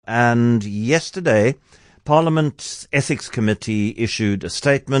And yesterday, Parliament's Ethics Committee issued a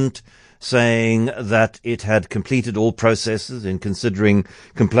statement saying that it had completed all processes in considering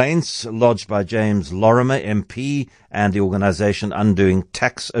complaints lodged by James Lorimer, MP, and the organisation Undoing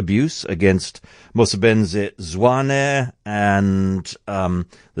Tax Abuse against Mosebenzi Zwane, and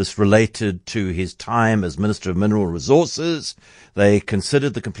this related to his time as Minister of Mineral Resources. They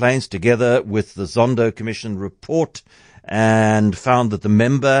considered the complaints together with the Zondo Commission report and found that the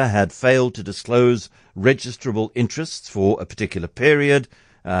member had failed to disclose registrable interests for a particular period.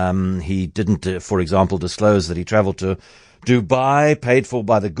 He didn't, for example, disclose that he travelled to Dubai, paid for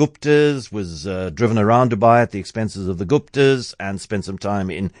by the Guptas, was driven around Dubai at the expenses of the Guptas, and spent some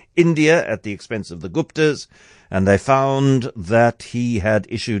time in India at the expense of the Guptas. And they found that he had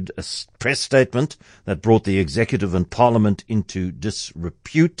issued a press statement that brought the executive and parliament into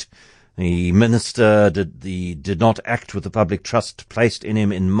disrepute. The minister did not act with the public trust placed in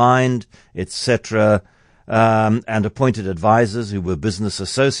him in mind, etc., and appointed advisors who were business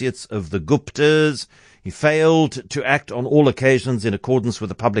associates of the Guptas. He failed to act on all occasions in accordance with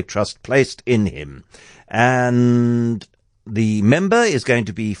the public trust placed in him. And the member is going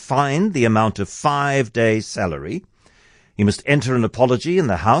to be fined the amount of 5 days' salary. He must enter an apology in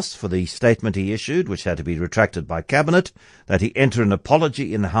the House for the statement he issued, which had to be retracted by Cabinet, that he enter an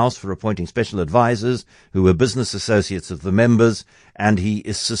apology in the House for appointing special advisors who were business associates of the members, and he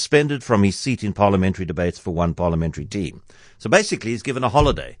is suspended from his seat in parliamentary debates for one parliamentary term. So basically he's given a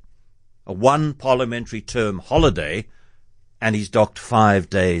holiday, a one parliamentary term holiday, and he's docked 5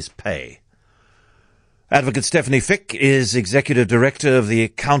 days' pay. Advocate Stephanie Fick is Executive Director of the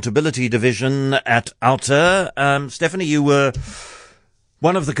Accountability Division at OUTA. Stephanie, you were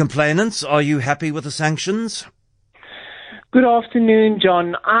one of the complainants. Are you happy with the sanctions? Good afternoon,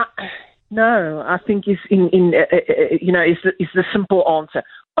 John. No, I think is the simple answer.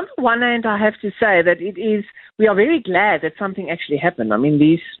 On the one hand, I have to say that we are very glad that something actually happened. I mean,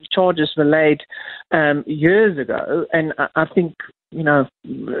 these charges were laid years ago, and I think,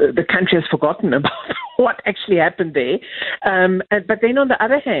 the country has forgotten about what actually happened there. But then on the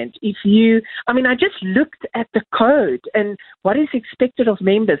other hand, I just looked at the code and what is expected of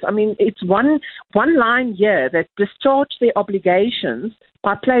members. I mean, it's one line here that discharge their obligations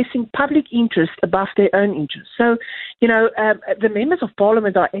by placing public interest above their own interest. So, the members of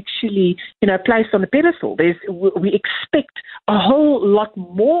parliament are actually, placed on a pedestal. We expect a whole lot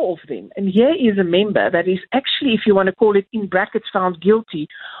more of them. And here is a member that is actually, if you want to call it in brackets, found guilty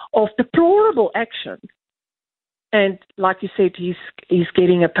of deplorable action. And like you said, he's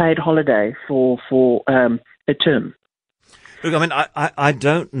getting a paid holiday for a term. Look, I mean, I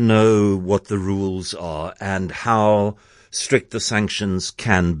don't know what the rules are and how strict the sanctions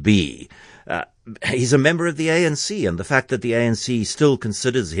can be. He's a member of the ANC, and the fact that the ANC still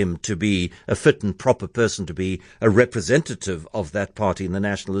considers him to be a fit and proper person to be a representative of that party in the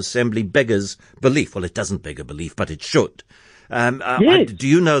National Assembly beggars belief. Well, it doesn't beg a belief, but it should. Yes. Do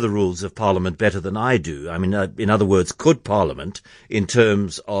you know the rules of Parliament better than I do? I mean, in other words, could Parliament, in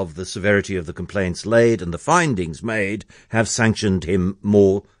terms of the severity of the complaints laid and the findings made, have sanctioned him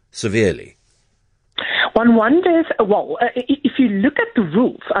more severely? One wonders, if you look at the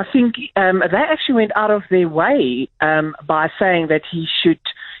rules, I think they actually went out of their way by saying that he should,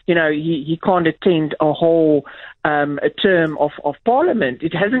 he can't attend a whole term of Parliament.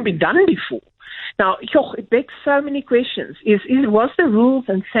 It hasn't been done before. Now, it begs so many questions. Was the rules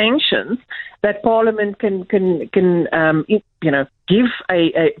and sanctions that Parliament can give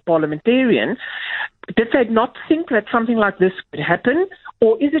a parliamentarian, did they not think that something like this could happen?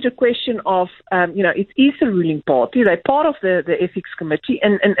 Or is it a question of, it is the ruling party, they're part of the ethics committee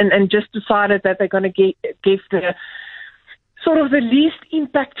and just decided that they're going to give the sort of the least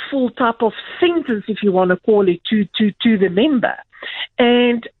impactful type of sentence, if you want to call it, to the member.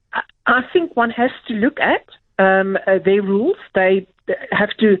 And I think one has to look at their rules. They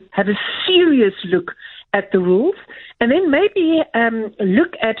have to have a serious look at the rules, and then maybe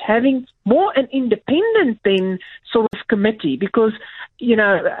look at having more an independent then sort of committee, because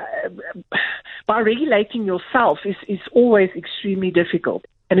by regulating yourself is always extremely difficult.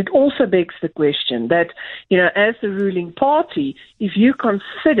 And it also begs the question that, as the ruling party, if you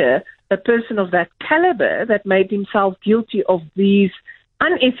consider a person of that caliber that made himself guilty of these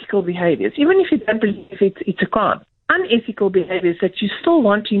unethical behaviors, even if you don't believe it's a crime, unethical behaviors, that you still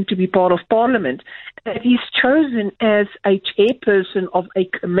want him to be part of Parliament, that he's chosen as a chairperson of a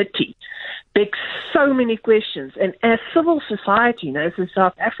committee, begs so many questions. And as civil society, as a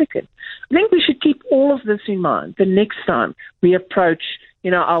South African, I think we should keep all of this in mind the next time we approach,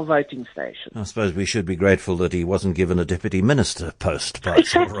 our voting station. I suppose we should be grateful that he wasn't given a deputy minister post by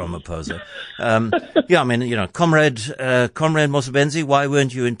Cyril Ramaphosa. Comrade Mosebenzi, why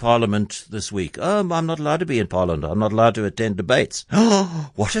weren't you in Parliament this week? I'm not allowed to be in Parliament. I'm not allowed to attend debates.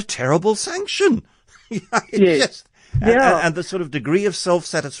 Oh, what a terrible sanction. Yes. And the sort of degree of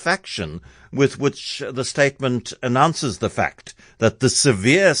self-satisfaction with which the statement announces the fact that the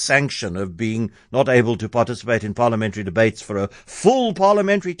severe sanction of being not able to participate in parliamentary debates for a full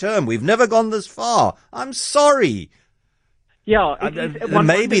parliamentary term. We've never gone this far. I'm sorry. Yeah,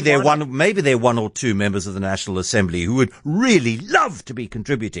 maybe there are one or two members of the National Assembly who would really love to be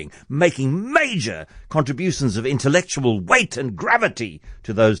contributing, making major contributions of intellectual weight and gravity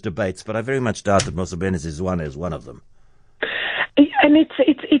to those debates. But I very much doubt that Mosebenzi is one of them. And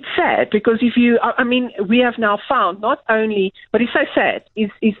it's sad because we have now found not only, what is so sad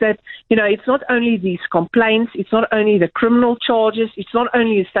is that, it's not only these complaints, it's not only the criminal charges, it's not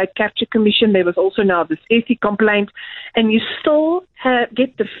only the State Capture Commission, there was also now this ethic complaint, and you still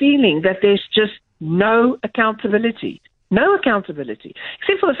get the feeling that there's just no accountability. No accountability,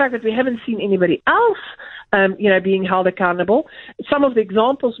 except for the fact that we haven't seen anybody else, being held accountable. Some of the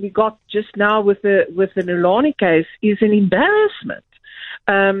examples we got just now with the Nulani case is an embarrassment.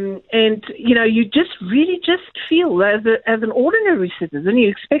 You just feel as an ordinary citizen, you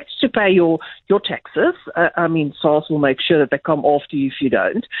expect to pay your taxes. SARS will make sure that they come after you if you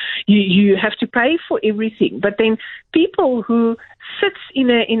don't. You have to pay for everything. But then people who sits in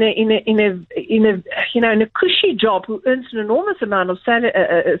a cushy job, who earns an enormous amount of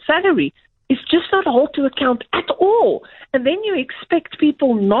salary, is just not held to account at all. And then you expect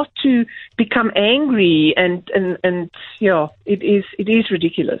people not to become angry, and it is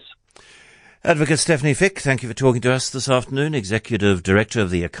ridiculous. Advocate Stephanie Fick, thank you for talking to us this afternoon, Executive Director of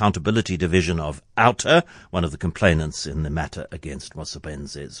the Accountability Division of OUTA, one of the complainants in the matter against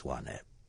Mosebenzi Zwane.